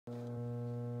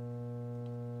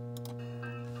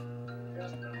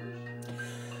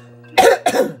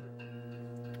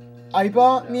I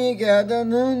bought me get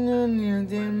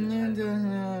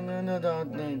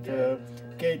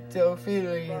so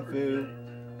feeling through.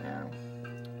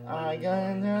 I got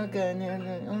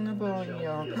on the bone,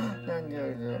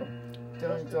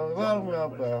 don't go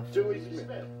well. Joey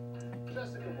Smith,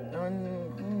 Jessica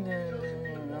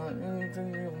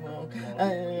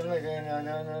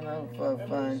For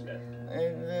fun.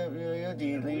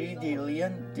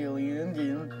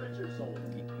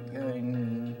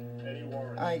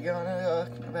 I gonna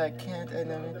look back can't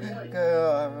and go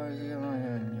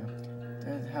over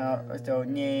that's how so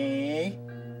nee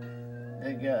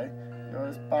the guy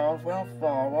goes far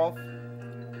off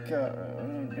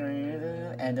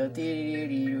and the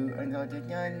you and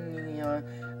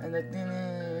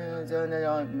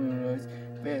the moves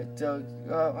bit so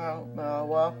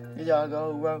out the dog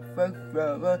go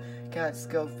run cats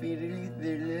go feed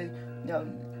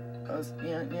young us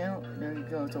there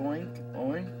goes oink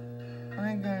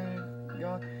I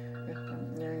go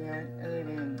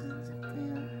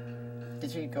the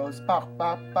tree goes bark,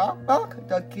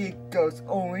 the kid goes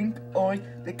oink, oink,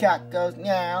 the cat goes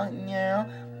meow, meow,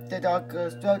 the dog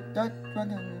goes dot,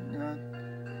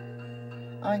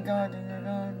 I got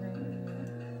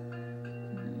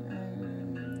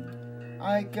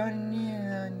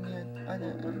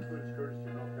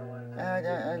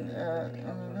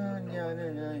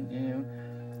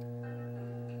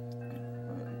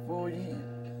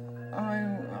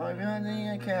I running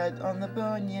a cat on the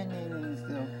banyan and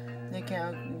so the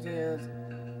cat just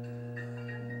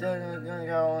doesn't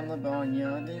go on the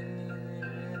barnyard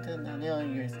and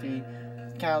the street.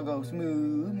 Cow goes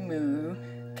moo, moo,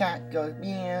 cat goes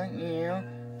meow, meow,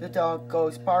 the dog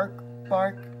goes bark,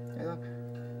 the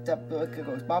pig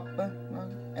goes bop,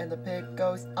 and the pig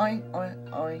goes oink, oink,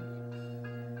 oink.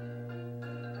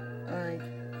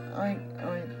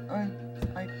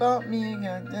 I bought me a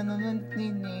cat,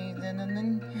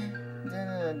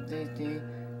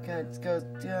 cat goes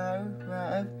down,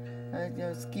 I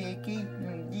goes kiki,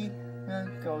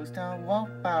 goes down, wolf,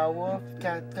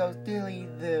 cat goes dilly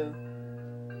doo.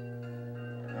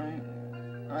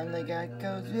 And the cat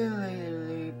goes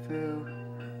really poo.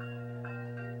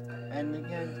 And the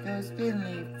cat goes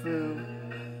really poo.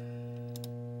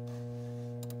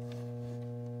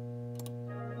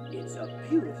 It's a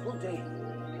beautiful day.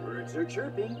 Birds are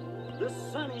chirping. The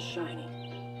sun is shining.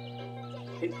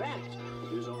 In fact,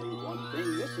 there's only one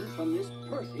thing missing from this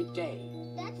perfect day.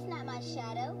 That's not my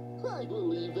shadow. I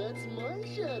believe that's my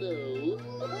shadow.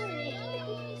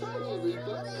 Hi,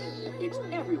 everybody. It's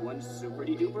everyone's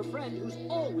super-de-duper friend who's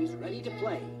always ready to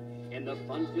play. In the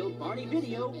fun-filled Barney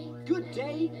video, Good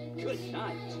Day, Good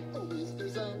Night. Oh, Mr.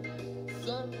 Sun,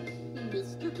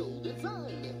 Mr. Golden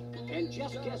Sun. And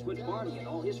just guess what Barney and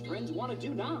all his friends want to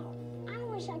do now. I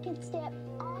wish I could stay up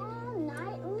all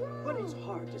night long. But it's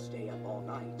hard to stay up all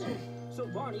night. So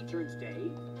Barney turns day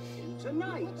into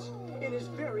night in his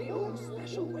very own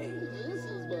special way. This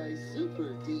is my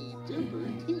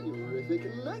super-de-duper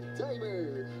terrific night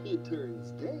timer. It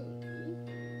turns day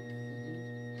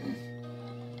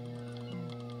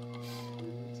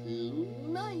into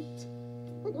night.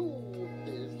 Oh,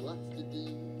 there's lots to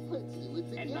do. Let's do it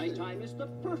together. And nighttime is the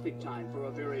perfect time for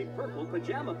a very purple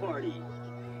pajama party.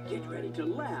 Get ready to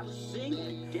laugh, sing,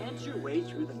 and dance your way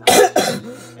through the night.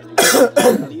 And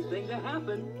expect anything to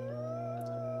happen.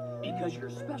 Because your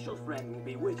special friend will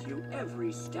be with you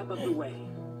every step of the way.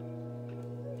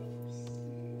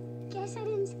 Guess I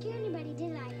didn't scare anybody,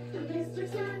 did I?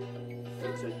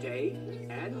 It's a day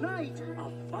and night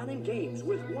of fun and games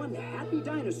with one happy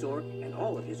dinosaur and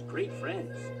all of his great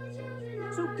friends.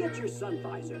 So get your sun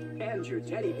visor and your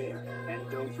teddy bear. And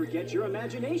don't forget your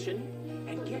imagination.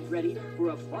 And get ready for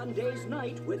a fun day's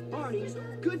night with Barney's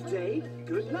Good Day,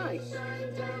 Good Night.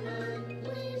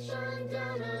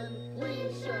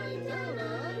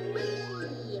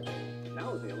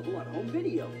 Now available on home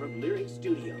video from Lyrick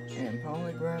Studios. And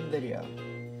Polygram Video.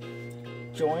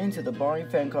 Join to the Barney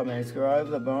fan club and subscribe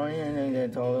to the Barney and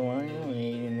that's all the one you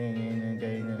need.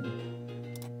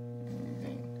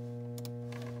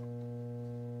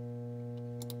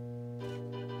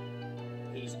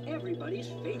 He's everybody's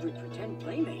favorite pretend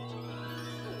playmate.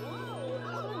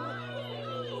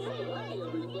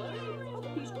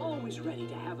 He's always ready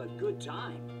to have a good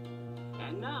time.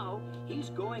 And now, he's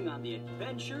going on the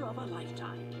adventure of a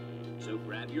lifetime. So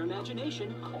grab your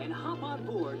imagination and hop on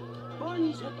board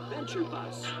Barney's Adventure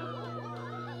Bus.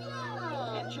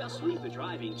 And just leave the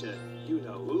driving to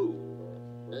you-know-who.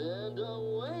 And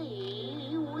away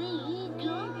we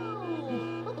go!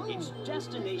 It's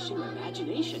Destination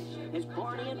Imagination as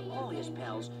Barney and all his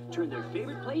pals turn their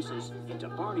favorite places into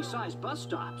Barney-sized bus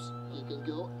stops. You can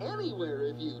go anywhere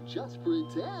if you just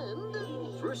pretend.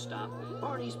 First stop,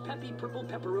 Barney's Peppy Purple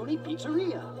Pepperoni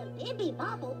Pizzeria. Bippy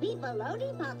Bobble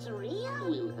Beebaloni Pizzeria?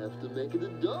 We'll have to make it a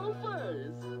dough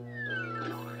first.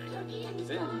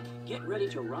 Then, get ready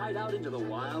to ride out into the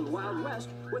wild, wild west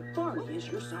with Barney as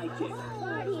your sidekick.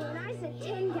 Barney, when I said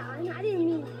 10 gallon, I didn't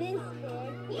mean this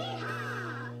big. Yeehaw!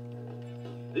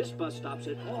 This bus stops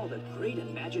at all the great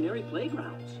imaginary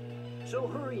playgrounds. So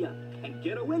hurry up and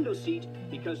get a window seat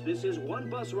because this is one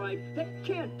bus ride that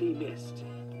can't be missed.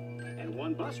 And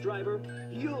one bus driver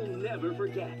you'll never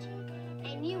forget.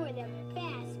 And you were the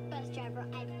best bus driver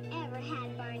I've ever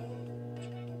had, Barney.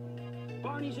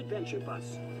 Barney's Adventure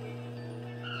Bus.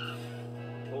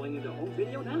 Going into home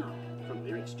video now from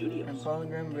Lyrick Studios. And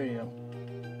hologram video.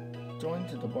 Join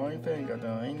to the Barney fan. Got the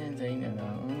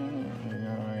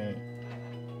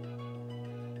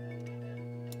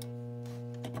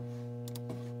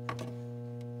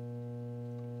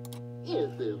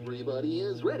If everybody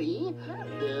is ready,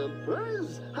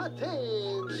 dampers,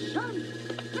 attention!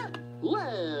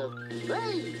 Left,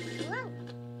 face,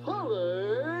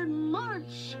 forward,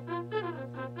 march!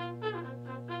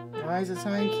 Rise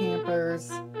aside,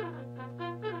 campers.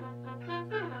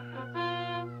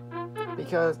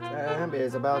 Because time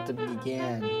is about to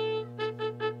begin.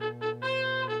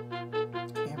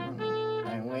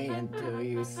 And wait until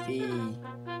you see.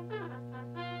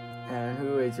 And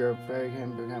who is your favorite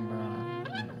camper?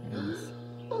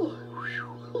 Oh,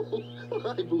 whew.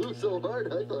 I blew so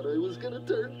hard I thought I was gonna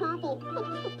turn purple.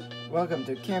 Welcome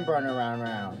to Camp Run Around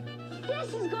Round.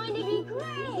 This is going to be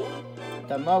great!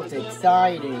 The most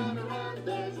exciting.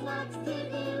 There's lots to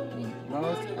do.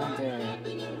 Most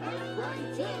entertaining.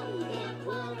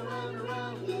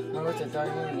 Most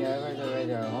exciting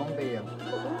ever home video.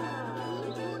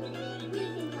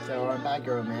 So unpack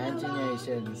your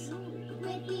imaginations.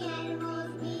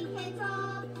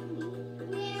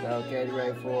 So get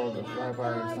ready for the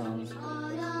fire songs.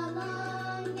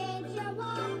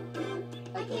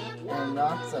 And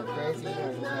lots of crazy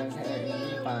and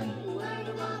fun.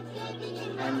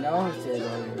 And notices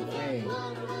are your free.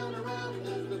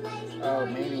 Oh,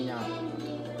 maybe not.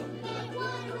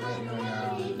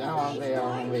 Now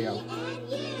home video.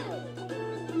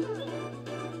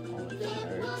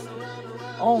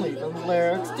 Only from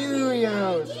Lyrick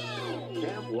Studios.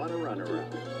 Camp What a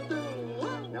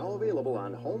Runaround. Now available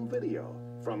on home video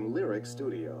from Lyrick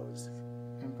Studios.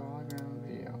 And background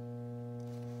video.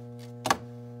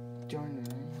 Join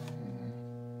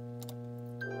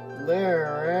the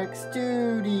Lyrick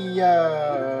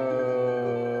Studios.